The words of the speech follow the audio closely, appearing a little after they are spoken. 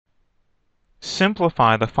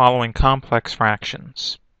simplify the following complex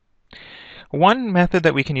fractions. One method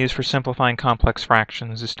that we can use for simplifying complex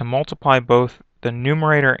fractions is to multiply both the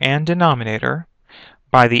numerator and denominator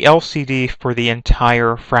by the LCD for the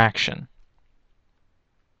entire fraction.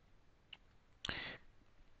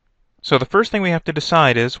 So the first thing we have to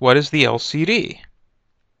decide is, what is the LCD?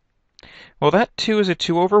 Well, that 2 is a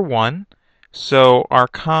 2 over 1, so our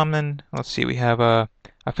common, let's see, we have a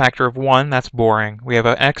factor of 1, that's boring. We have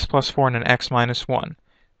an x plus 4 and an x minus 1.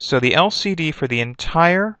 So the LCD for the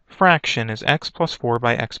entire fraction is x plus 4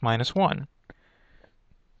 by x minus 1.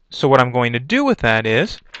 So what I'm going to do with that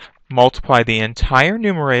is multiply the entire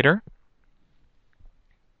numerator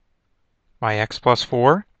by x plus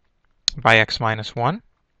 4 by x minus 1,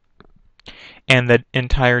 and the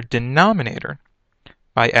entire denominator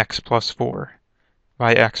by x plus 4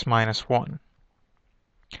 by x minus 1.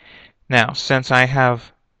 Now, since I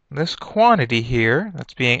have this quantity here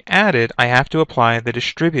that's being added, I have to apply the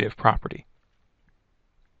distributive property.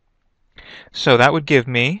 So that would give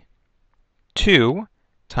me 2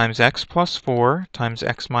 times x plus 4 times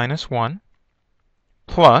x minus 1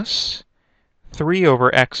 plus 3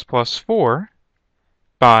 over x plus 4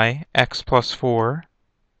 by x plus 4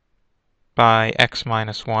 by x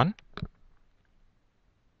minus 1.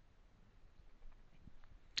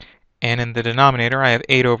 And in the denominator, I have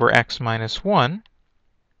 8 over x minus 1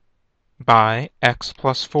 by x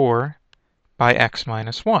plus 4 by x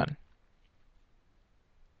minus 1.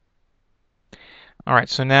 All right,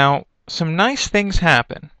 so now some nice things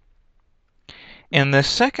happen. In the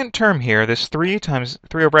second term here, this 3 times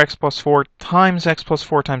 3 over x plus 4 times x plus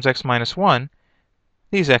 4 times x minus 1,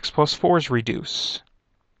 these x plus 4's reduce.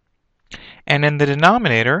 And in the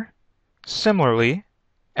denominator, similarly,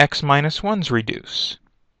 x minus 1's reduce.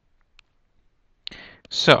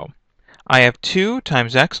 So, I have 2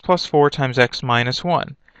 times x plus 4 times x minus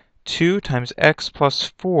 1. 2 times x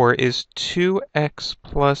plus 4 is 2x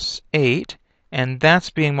plus 8, and that's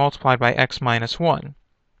being multiplied by x minus 1.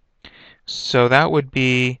 So that would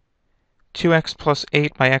be 2x plus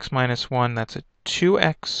 8 by x minus 1. That's a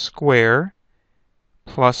 2x squared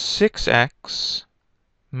plus 6x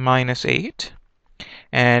minus 8.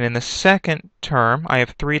 And in the second term, I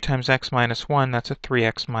have 3 times x minus 1. That's a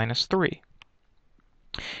 3x minus 3.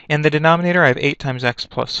 In the denominator, I have 8 times x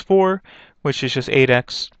plus 4, which is just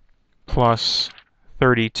 8x plus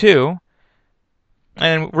 32.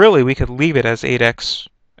 And really, we could leave it as 8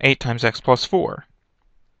 times x plus 4.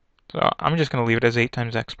 So I'm just going to leave it as 8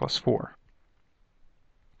 times x plus 4.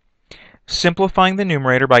 Simplifying the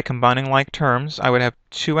numerator by combining like terms, I would have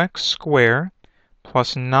 2x squared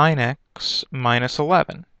plus 9x minus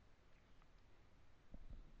 11.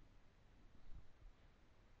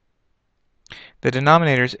 The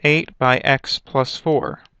denominator is 8 by x plus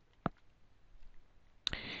 4.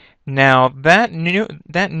 Now, that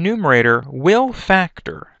numerator will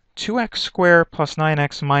factor. 2x squared plus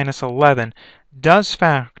 9x minus 11 does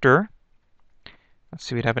factor. Let's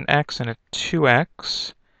see, we'd have an x and a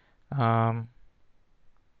 2x. 11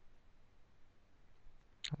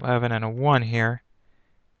 and a 1 here.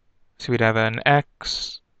 So we'd have an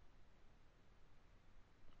x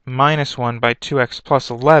minus 1 by 2x plus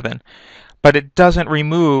 11. But it doesn't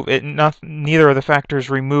remove, neither of the factors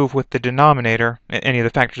remove with the denominator, any of the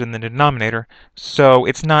factors in the denominator, so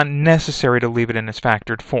it's not necessary to leave it in its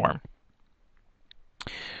factored form.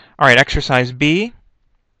 All right, exercise B.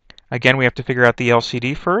 Again, we have to figure out the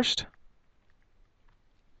LCD first.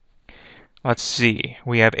 Let's see.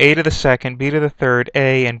 We have a to the second, b to the third,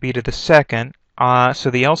 a, and b to the second. So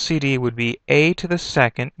the LCD would be a to the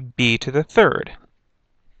second, b to the third.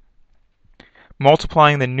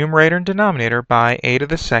 Multiplying the numerator and denominator by a to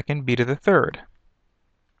the second, b to the third.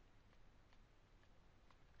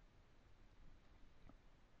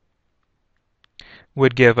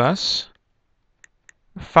 Would give us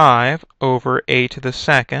 5 over a to the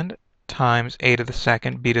second times a to the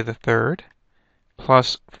second, b to the third,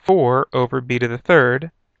 plus 4 over b to the third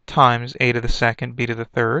times a to the second, b to the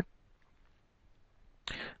third,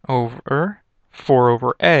 over 4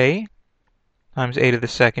 over a times a to the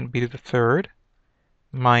second, b to the third,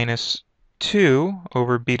 minus 2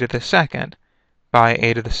 over b to the second by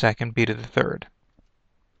a to the second, b to the third.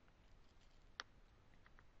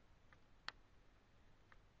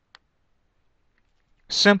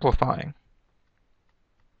 Simplifying.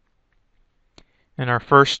 In our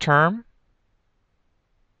first term,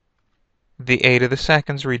 the a to the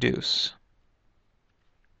seconds reduce,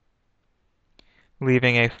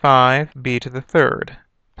 leaving a 5b to the third,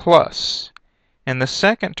 plus, in the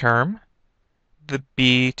second term, the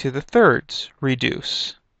b to the thirds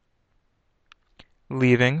reduce,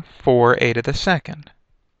 leaving 4a to the second.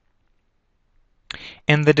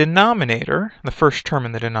 In the denominator, the first term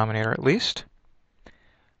in the denominator at least,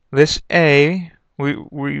 this a,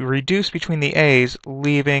 we reduce between the a's,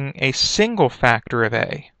 leaving a single factor of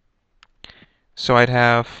a. So I'd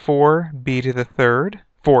have 4b to the third,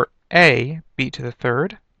 4a b to the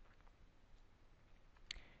third.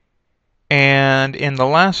 And in the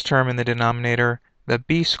last term in the denominator, the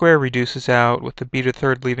b squared reduces out with the b to the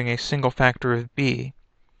third leaving a single factor of b.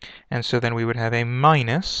 And so then we would have a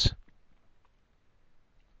minus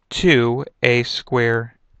 2a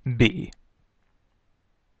squared b.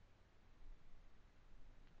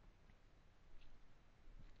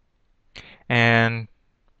 And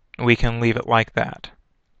we can leave it like that.